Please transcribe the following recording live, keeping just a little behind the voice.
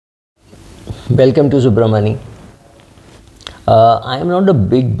Welcome to Subramani. I am not a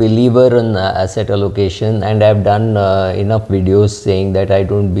big believer in asset allocation, and I have done enough videos saying that I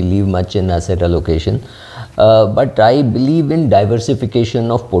don't believe much in asset allocation, but I believe in diversification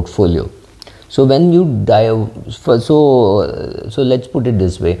of portfolio. So when you so let's put it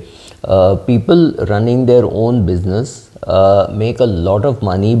this way: people running their own business make a lot of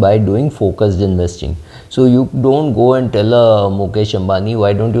money by doing focused investing. So you don't go and tell Mukesh Ambani,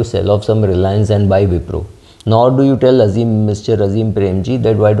 why don't you sell off some Reliance and buy Wipro? Nor do you tell Mr. Azim Premji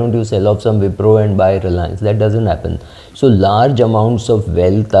that why don't you sell off some Wipro and buy Reliance. That doesn't happen. So large amounts of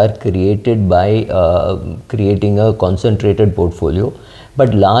wealth are created by creating a concentrated portfolio,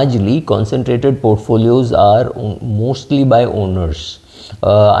 but largely concentrated portfolios are mostly by owners.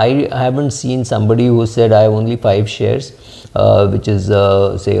 I haven't seen somebody who said I have only 5 shares, which is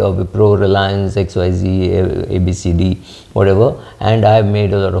say a Wipro, Reliance, XYZ, ABCD, whatever, and I have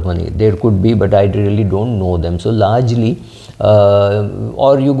made a lot of money. There could be, but I really don't know them. So largely,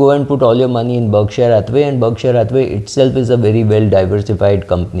 or you go and put all your money in Berkshire Hathaway, and Berkshire Hathaway itself is a very well diversified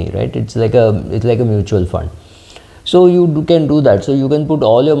company, right? It's like a mutual fund. So you can do that. So you can put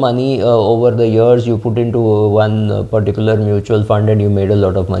all your money over the years, you put into one particular mutual fund and you made a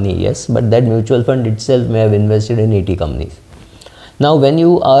lot of money, yes, but that mutual fund itself may have invested in 80 companies. Now when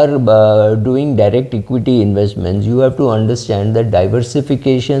you are doing direct equity investments, you have to understand that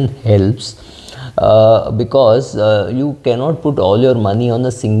diversification helps because you cannot put all your money on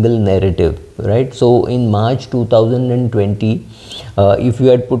a single narrative, right? So in March 2020, if you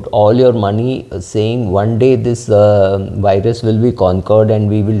had put all your money saying one day this virus will be conquered and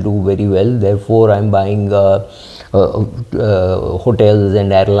we will do very well, therefore I am buying hotels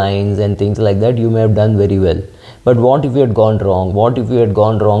and airlines and things like that, you may have done very well. But what if you had gone wrong? What if you had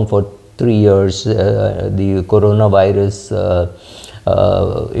gone wrong for 3 years? The coronavirus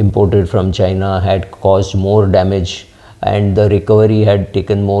imported from China had caused more damage, and the recovery had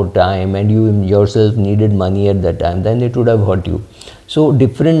taken more time, and you yourself needed money at that time, then it would have hurt you. So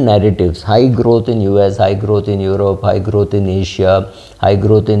different narratives: high growth in US, high growth in Europe, high growth in Asia, high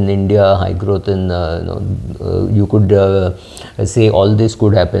growth in India, high growth in you could say all this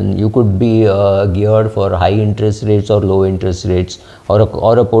could happen. You could be geared for high interest rates or low interest rates, or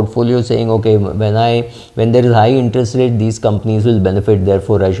a portfolio saying, okay, when there is high interest rate, these companies will benefit,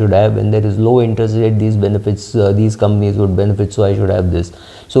 therefore I should have. When there is low interest rate, these companies would benefit, so I should have this.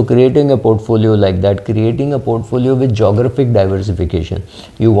 So creating a portfolio like that, creating a portfolio with geographic diversification.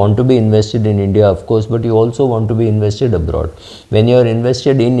 You want to be invested in India, of course, but you also want to be invested abroad. When you are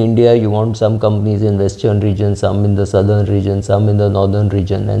invested in India, you want some companies in western region, some in the southern region, some in the northern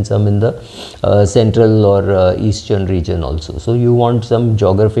region, and some in the central or eastern region also. So you want some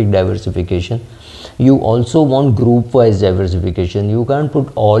geographic diversification. You also want group-wise diversification. You can't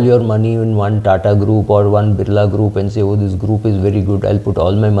put all your money in one Tata group or one Birla group and say, oh, this group is very good, I'll put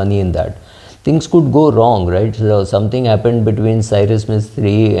all my money in that. Things could go wrong, right? So something happened between Cyrus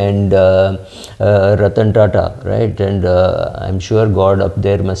Mistry and Ratan Tata, right? And I'm sure God up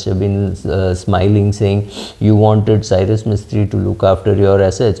there must have been smiling, saying, you wanted Cyrus Mistry to look after your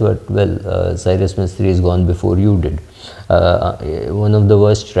assets, but well, Cyrus Mistry is gone before you did. One of the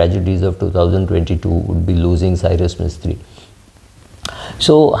worst tragedies of 2022 would be losing Cyrus Mistry.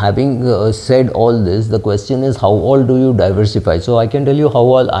 So having said all this, the question is, how all do you diversify? So I can tell you how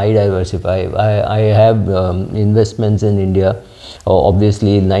all I diversify. I have investments in India.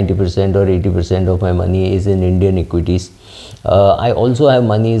 Obviously 90% or 80% of my money is in Indian equities. I also have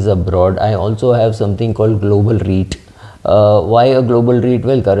monies abroad. I also have something called global REIT. Why a global REIT?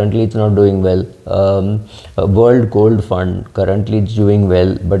 Well, currently it's not doing well. World Gold Fund, currently it's doing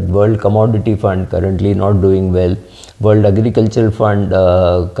well, but World Commodity Fund, currently not doing well. World Agricultural Fund,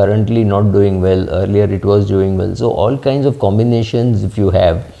 currently not doing well. Earlier it was doing well. So all kinds of combinations if you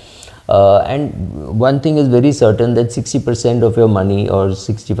have. And one thing is very certain, that 60% of your money or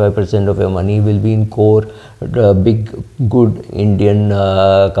 65% of your money will be in core big good Indian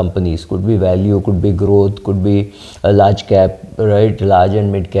companies. Could be value, could be growth, could be a large cap, right? Large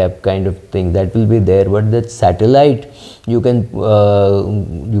and mid cap kind of thing, that will be there. But that satellite, you can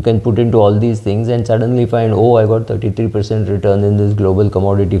put into all these things and suddenly find, oh, I got 33% return in this global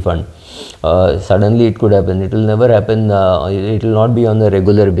commodity fund. Suddenly it could happen. It will never happen. It will not be on a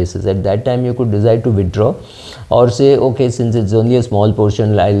regular basis. At that time you could decide to withdraw, or say, okay, since it's only a small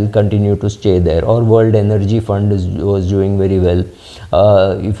portion, I'll continue to stay there. Or World Energy Fund was doing very well.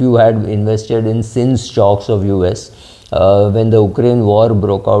 If you had invested in SIN stocks of US, when the Ukraine war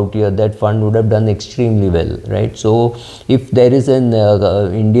broke out here, that fund would have done extremely well, right? So if there is an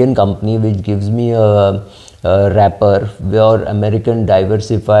Indian company which gives me a wrapper or American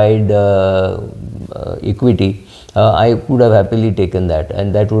diversified equity, I could have happily taken that,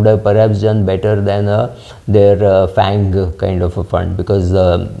 and that would have perhaps done better than their FANG kind of a fund, because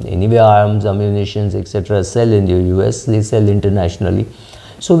anyway arms, ammunitions, etc. sell in the US, they sell internationally.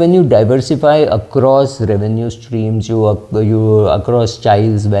 So when you diversify across revenue streams, you across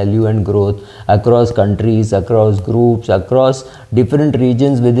child's value and growth, across countries, across groups, across different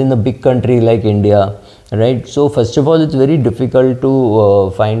regions within a big country like India, right? So first of all, it's very difficult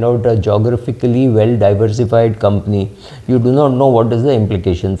to find out a geographically well diversified company. You do not know what is the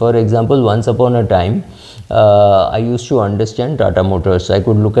implication. For example, once upon a time, I used to understand Tata Motors. I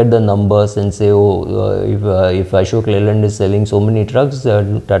could look at the numbers and say, oh, if Ashok Leyland is selling so many trucks,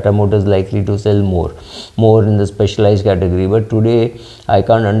 Tata Motors likely to sell more in the specialized category. But today, I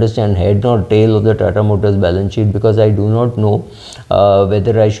can't understand head nor tail of the Tata Motors balance sheet, because I do not know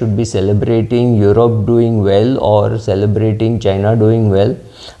whether I should be celebrating Europe doing well or celebrating China doing well.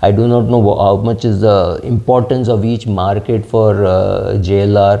 I do not know how much is the importance of each market for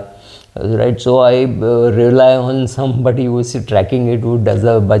JLR. Right, so I rely on somebody who is tracking it, who does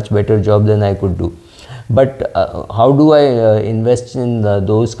a much better job than I could do. But how do I invest in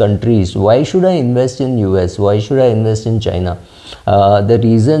those countries? Why should I invest in US? Why should I invest in China? The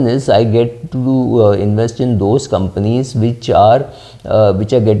reason is I get to invest in those companies which are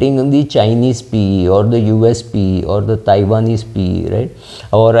getting the Chinese PE or the US PE or the Taiwanese PE, right?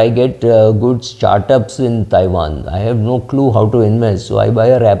 Or I get good startups in Taiwan. I have no clue how to invest, so I buy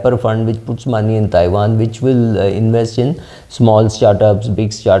a wrapper fund which puts money in Taiwan, which will invest in small startups,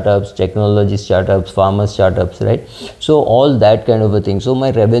 big startups, technology startups, pharma startups, right? So all that kind of a thing. So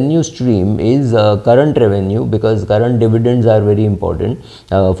my revenue stream is current revenue, because current dividends are very important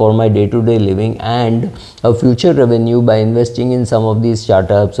for my day-to-day living, and a future revenue by investing in some of these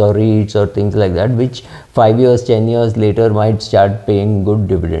startups or REITs or things like that, which 5 years, 10 years later might start paying good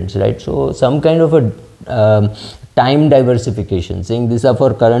dividends, right? So some kind of a time diversification, saying these are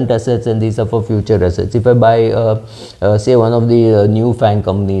for current assets and these are for future assets. If I buy say one of the new FANG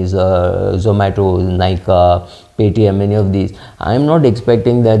companies, Zomato, Nykaa, Paytm, many of these, I am not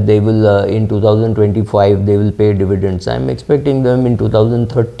expecting that they will in 2025 they will pay dividends. I am expecting them in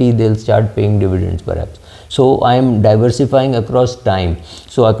 2030 they'll start paying dividends perhaps. So I am diversifying across time.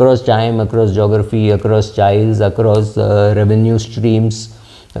 So across time, across geography, across styles, across revenue streams.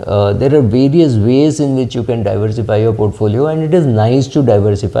 There are various ways in which you can diversify your portfolio, and it is nice to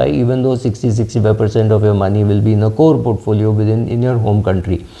diversify, even though 60-65% of your money will be in a core portfolio in your home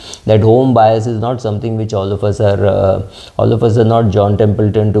country. That home bias is not something which all of us are not John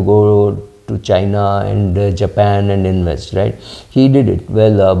Templeton to go to China and Japan and invest, right? He did it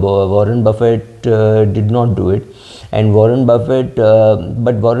well. Warren Buffett did not do it. And Warren Buffett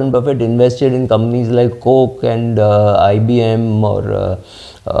invested in companies like Coke and IBM,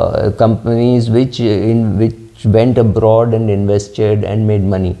 or companies which went abroad and invested and made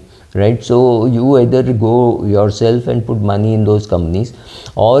money, right? So you either go yourself and put money in those companies,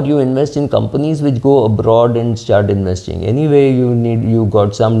 or you invest in companies which go abroad and start investing. Anyway, you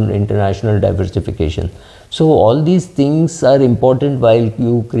got some international diversification. So all these things are important while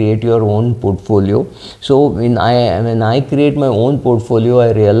you create your own portfolio. So when I create my own portfolio,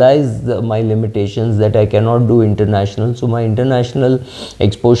 I realize my limitations, that I cannot do international. So my international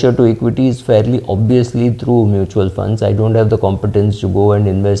exposure to equity is fairly obviously through mutual funds. I don't have the competence to go and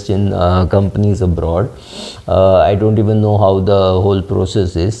invest in companies abroad. I don't even know how the whole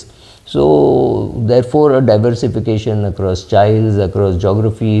process is. So therefore, a diversification across styles, across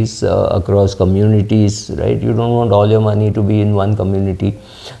geographies, across communities, right? You don't want all your money to be in one community.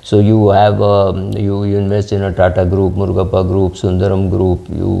 So you have you invest in a Tata Group, Murugappa Group, Sundaram Group,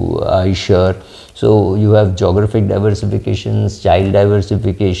 iShare. So you have geographic diversification, style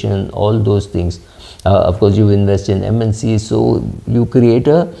diversification, all those things. Of course, you invest in MNCs, so you create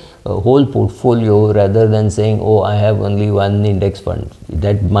a whole portfolio rather than saying, oh, I have only one index fund.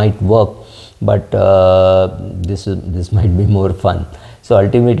 That might work, but this might be more fun. So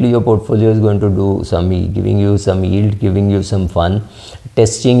ultimately, your portfolio is going to do giving you some yield, giving you some fun,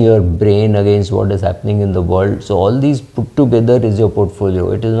 testing your brain against what is happening in the world. So all these put together is your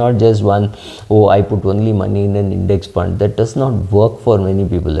portfolio. It is not just one, oh, I put only money in an index fund. That does not work for many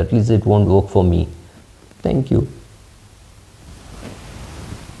people. At least it won't work for me. Thank you.